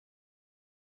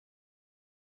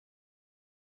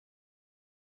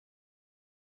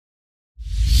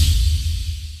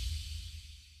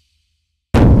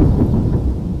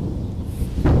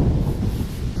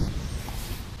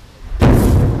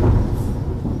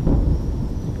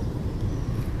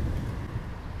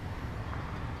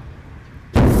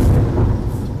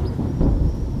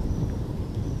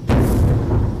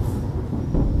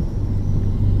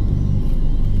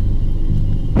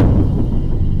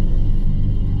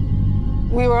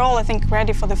We were all, I think,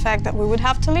 ready for the fact that we would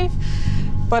have to leave,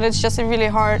 but it's just really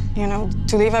hard, you know,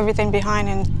 to leave everything behind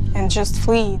and just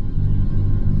flee.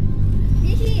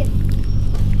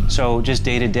 So just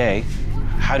day to day,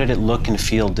 how did it look and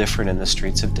feel different in the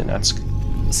streets of Donetsk?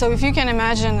 So if you can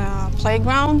imagine a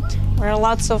playground where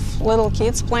lots of little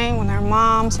kids playing with their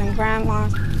moms and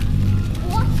grandmas,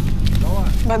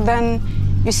 but then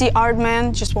you see art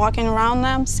men just walking around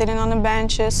them, sitting on the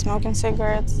benches, smoking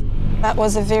cigarettes. That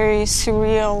was a very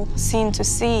surreal scene to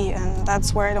see, and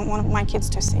that's where I don't want my kids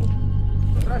to see.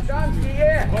 And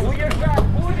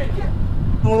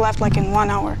we left like in 1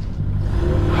 hour.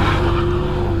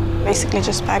 Basically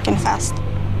just packing fast.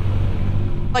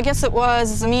 I guess it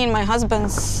was me and my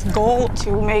husband's goal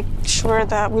to make sure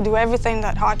that we do everything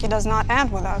that hockey does not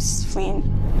end with us fleeing.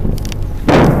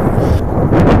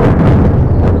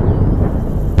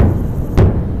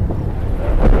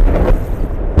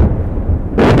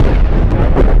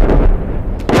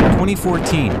 In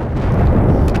 2014,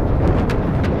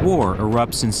 war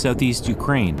erupts in southeast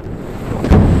Ukraine.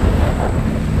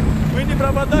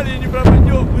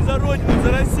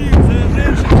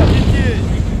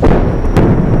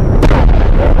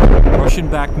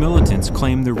 Russian-backed militants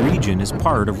claim the region is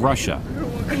part of Russia.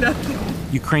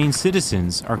 Ukraine's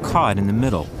citizens are caught in the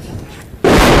middle.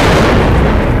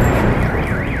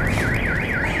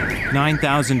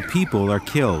 9,000 people are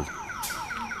killed.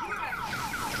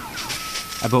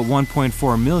 About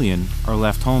 1.4 million are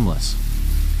left homeless.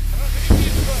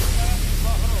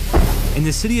 In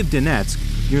the city of Donetsk,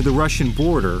 near the Russian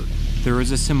border, there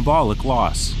is a symbolic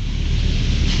loss.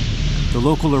 The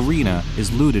local arena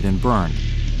is looted and burned,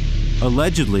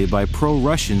 allegedly by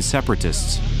pro-Russian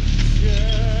separatists.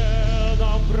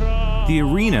 The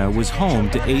arena was home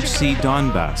to HC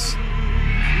Donbass,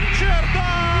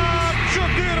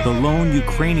 the lone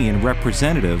Ukrainian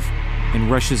representative in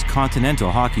Russia's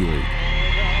Continental Hockey League.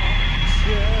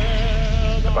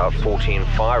 About 14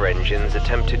 fire engines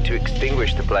attempted to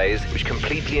extinguish the blaze, which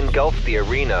completely engulfed the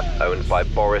arena owned by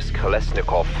Boris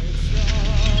Kolesnikov.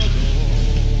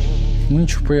 Ну,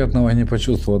 ничего приятного я не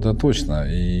почувствовал, это точно.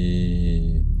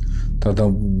 И тогда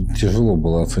тяжело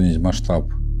было оценить масштаб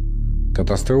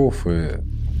катастрофы.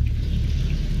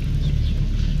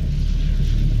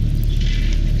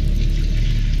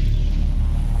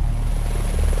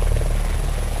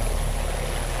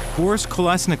 Boris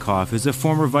Kolesnikov is a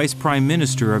former vice prime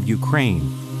minister of Ukraine.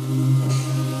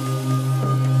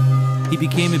 He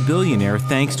became a billionaire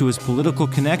thanks to his political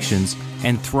connections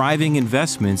and thriving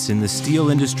investments in the steel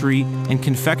industry and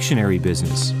confectionery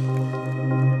business.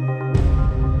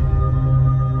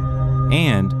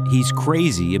 And he's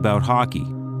crazy about hockey.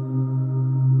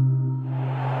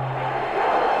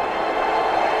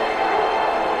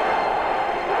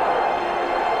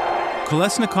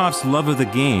 Kolesnikov's love of the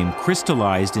game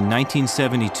crystallized in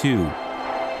 1972,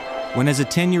 when as a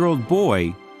 10-year-old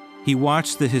boy, he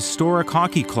watched the historic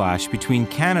hockey clash between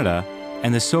Canada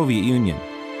and the Soviet Union.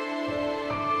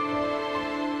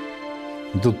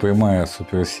 Тут прямая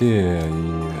суперсерия, и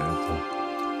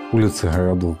улицы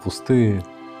городов пустые,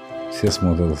 все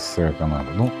смотрят СССР Канаду.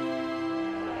 Ну.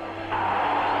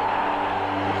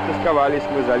 Стосковались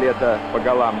мы за лето по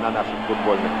голам на наших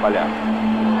футбольных полях.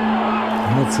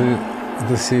 Эмоции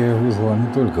эта серия вызвала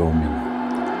не только у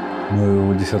меня, но и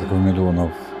у десятков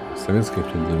миллионов советских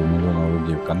людей, у миллионов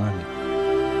людей в Канаде.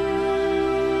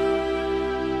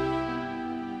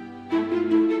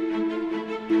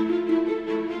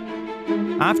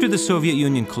 After the Soviet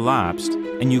Union collapsed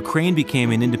and Ukraine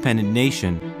became an independent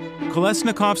nation,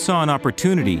 Kolesnikov saw an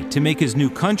opportunity to make his new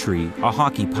country a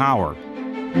hockey power.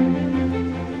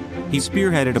 He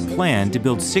spearheaded a plan to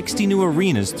build 60 new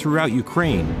arenas throughout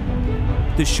Ukraine.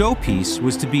 The showpiece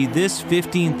was to be this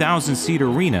 15,000-seat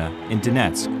arena in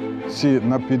Donetsk. Всі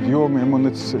на підйомі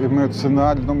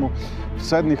емоціональному,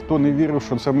 все ніхто не вірив,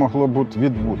 що це могло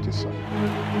відбутися.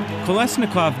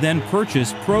 Kolesnikov then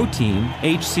purchased pro team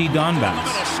HC Donbass.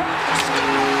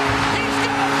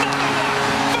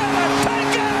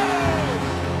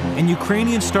 And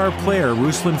Ukrainian star player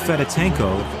Ruslan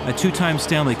Fedotenko, a two-time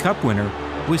Stanley Cup winner,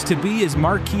 was to be his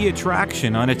marquee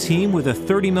attraction on a team with a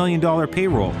 $30 million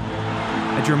payroll,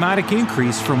 a dramatic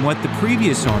increase from what the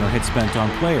previous owner had spent on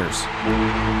players.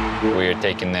 We were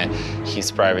taking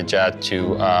his private jet to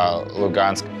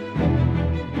Lugansk.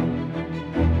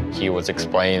 He was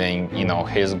explaining,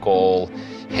 his goal,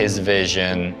 his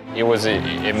vision. It was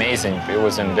amazing. It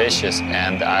was ambitious,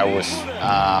 and I was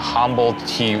humbled.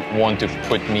 He wanted to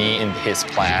put me in his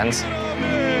plans.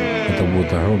 Это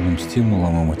будет огромным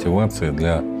стимулом и мотивацией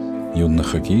для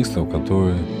юных хоккеистов,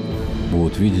 которые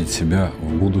будут видеть себя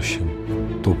в будущем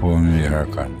топовыми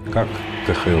игроками, как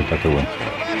КХЛ, так и в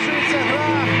НХЛ.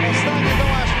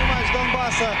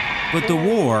 But the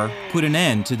war put an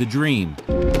end to the dream.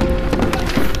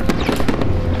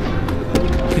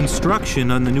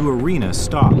 Construction on the new arena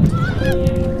stopped.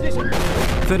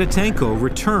 Fedotenko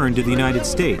returned to the United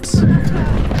States.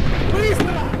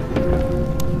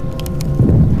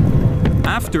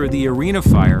 After the arena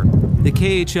fire, the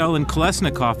KHL and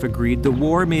Kolesnikov agreed the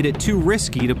war made it too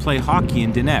risky to play hockey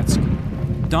in Donetsk.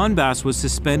 Donbass was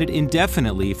suspended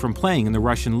indefinitely from playing in the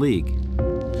Russian league.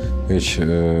 Речь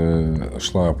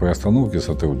шла о приостановке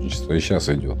сотрудничества, и сейчас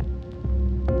идет.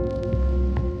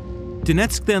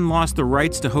 Donetsk then lost the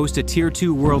rights to host a Tier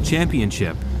 2 World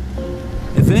Championship.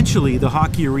 Eventually, the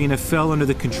hockey arena fell under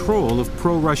the control of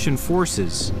pro-Russian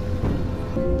forces.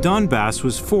 Donbass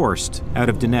was forced out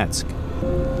of Donetsk.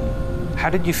 How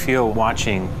did you feel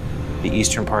watching the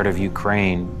eastern part of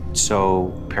Ukraine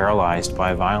so paralyzed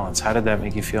by violence? How did that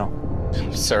make you feel?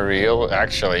 Surreal,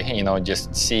 actually. You know,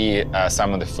 just see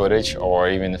some of the footage or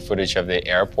even the footage of the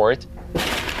airport.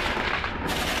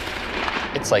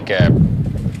 It's like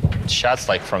shots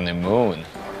like from the moon.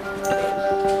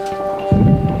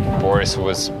 Boris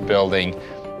was building,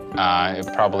 it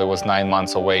probably was 9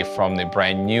 months away from the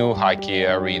brand new hockey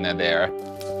arena there.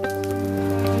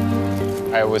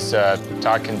 I was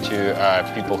talking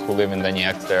to people who live in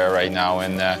Donetsk there right now,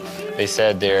 and they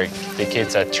said the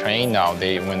kids are trained now.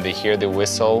 When they hear the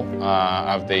whistle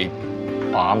of the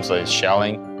bombs, like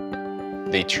shelling,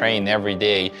 they train every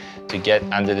day to get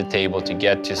under the table, to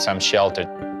get to some shelter.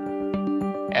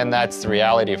 And that's the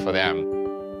reality for them.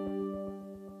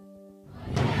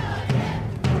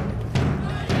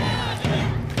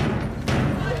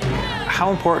 How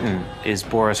important is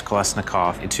Boris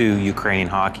Kolesnikov to Ukrainian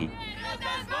hockey?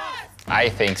 I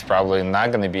think it's probably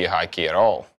not going to be hockey at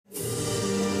all.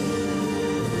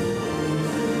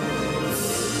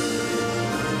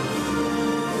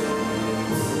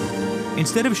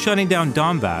 Instead of shutting down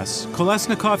Donbass,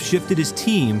 Kolesnikov shifted his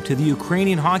team to the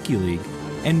Ukrainian Hockey League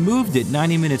and moved it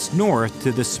 90 minutes north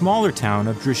to the smaller town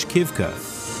of Drishkivka.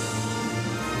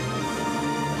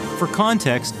 For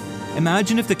context,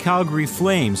 imagine if the Calgary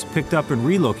Flames picked up and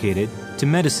relocated to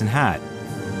Medicine Hat.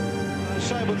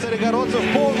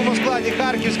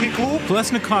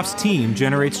 Kolesnikov's team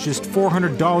generates just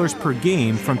 $400 per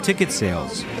game from ticket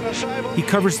sales. He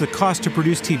covers the cost to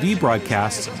produce TV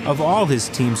broadcasts of all his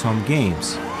team's home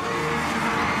games.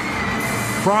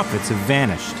 Profits have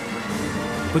vanished.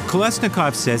 But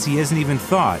Kolesnikov says he hasn't even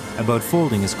thought about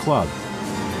folding his club.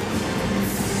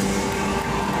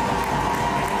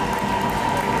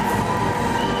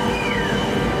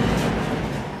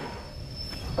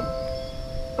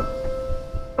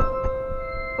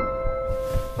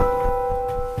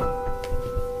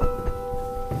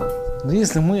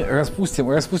 Если мы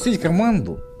распустить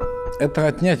команду, это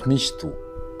отнять мечту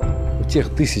у тех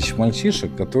тысяч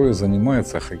мальчишек, которые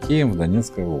занимаются хоккеем в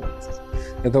Донецкой области.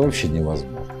 Это вообще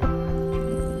невозможно.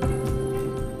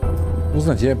 Ну,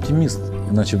 знаете, я оптимист,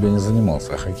 иначе бы я не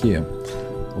занимался хоккеем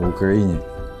в Украине.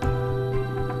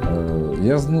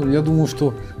 Я думаю,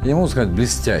 что я не могу сказать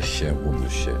блестящее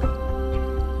будущее.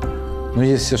 Но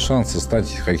есть все шансы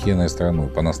стать хоккейной страной,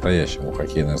 по-настоящему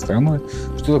хоккейной страной.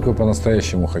 Что такое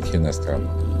по-настоящему хоккейная страна?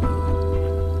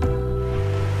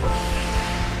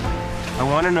 I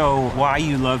want to know why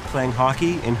you love playing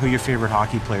hockey and who your favorite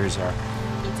hockey players are.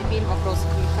 И теперь вопрос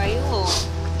к Михаилу.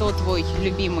 Кто твой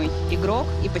любимый игрок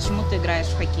и почему ты играешь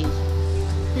в хоккей?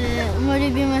 Мой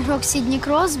любимый игрок Сидни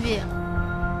Кросби.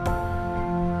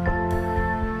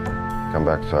 Come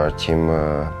back to our team,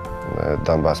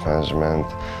 Donbass management.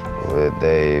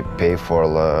 They pay for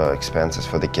all expenses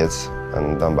for the kids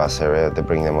in Donbass area. They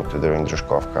bring them up to the rink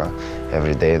Drushkovka.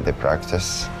 Every day they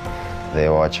practice. They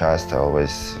watch us. They're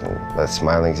always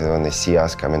smiling when they see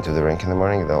us coming to the rink in the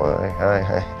morning. They're like, hi,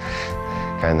 hi.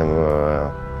 Kind of,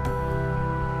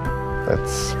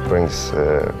 that brings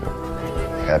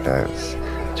happiness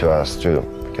to us too,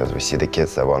 because we see the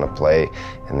kids that want to play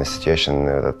in the situation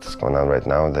that's going on right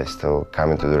now. They still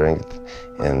come into the rink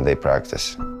and they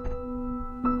practice.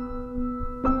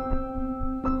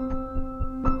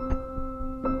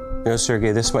 You know,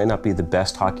 Sergey, this might not be the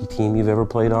best hockey team you've ever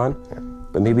played on,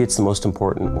 but maybe it's the most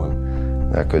important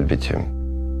one. That could be too.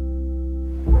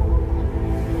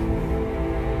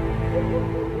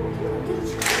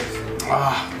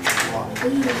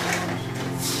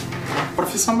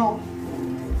 Профессионал.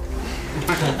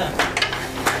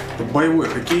 Это боевой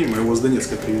хоккей, мы его с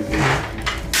Донецка привезли.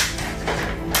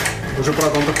 Уже,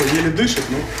 правда, он такой еле дышит,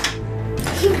 но...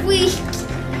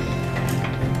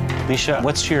 Misha,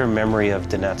 what's your memory of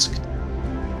Donetsk?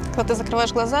 Когда ты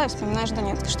закрываешь глаза и вспоминаешь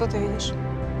Донецк, что ты видишь?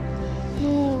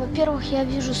 Ну, во-первых, я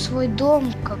вижу свой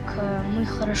дом, как мы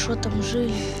хорошо там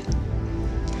жили.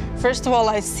 First of all,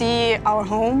 I see our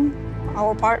home,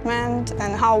 our apartment,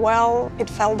 and how well it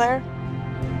felt there.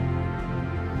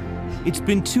 It's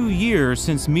been 2 years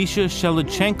since Misha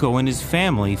Shelichenko and his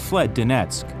family fled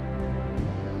Donetsk.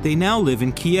 They now live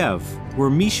in Kiev, where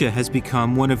Misha has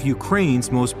become one of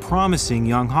Ukraine's most promising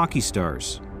young hockey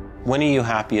stars. When are you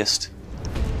happiest?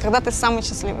 Когда ты самый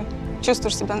счастливый,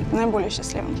 чувствуешь себя наиболее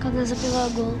счастливым. Когда забиваю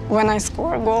гол. When I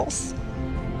score goals.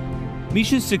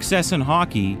 Misha's success in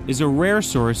hockey is a rare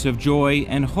source of joy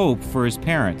and hope for his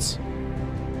parents.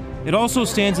 It also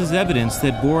stands as evidence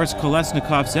that Boris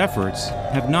Kolesnikov's efforts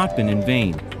have not been in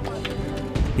vain.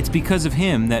 It's because of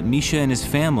him that Misha and his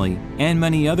family, and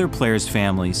many other players'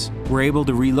 families, were able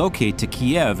to relocate to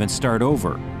Kiev and start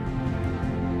over.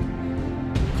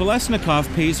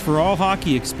 Kolesnikov pays for all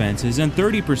hockey expenses and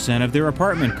 30% of their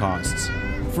apartment costs.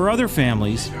 For other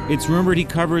families, it's rumored he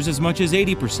covers as much as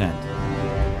 80%.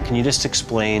 Can you just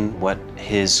explain what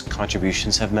his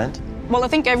contributions have meant? Well, I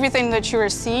think everything that you are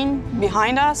seeing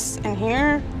behind us and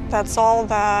here, that's all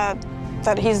that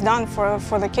he's done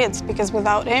for the kids, because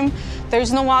without him,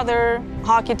 there's no other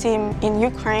hockey team in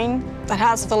Ukraine that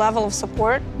has the level of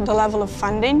support, the level of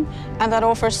funding, and that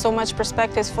offers so much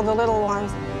perspectives for the little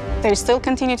ones. They still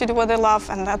continue to do what they love,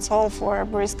 and that's all for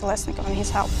Boris Kolesnikov and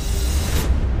his help.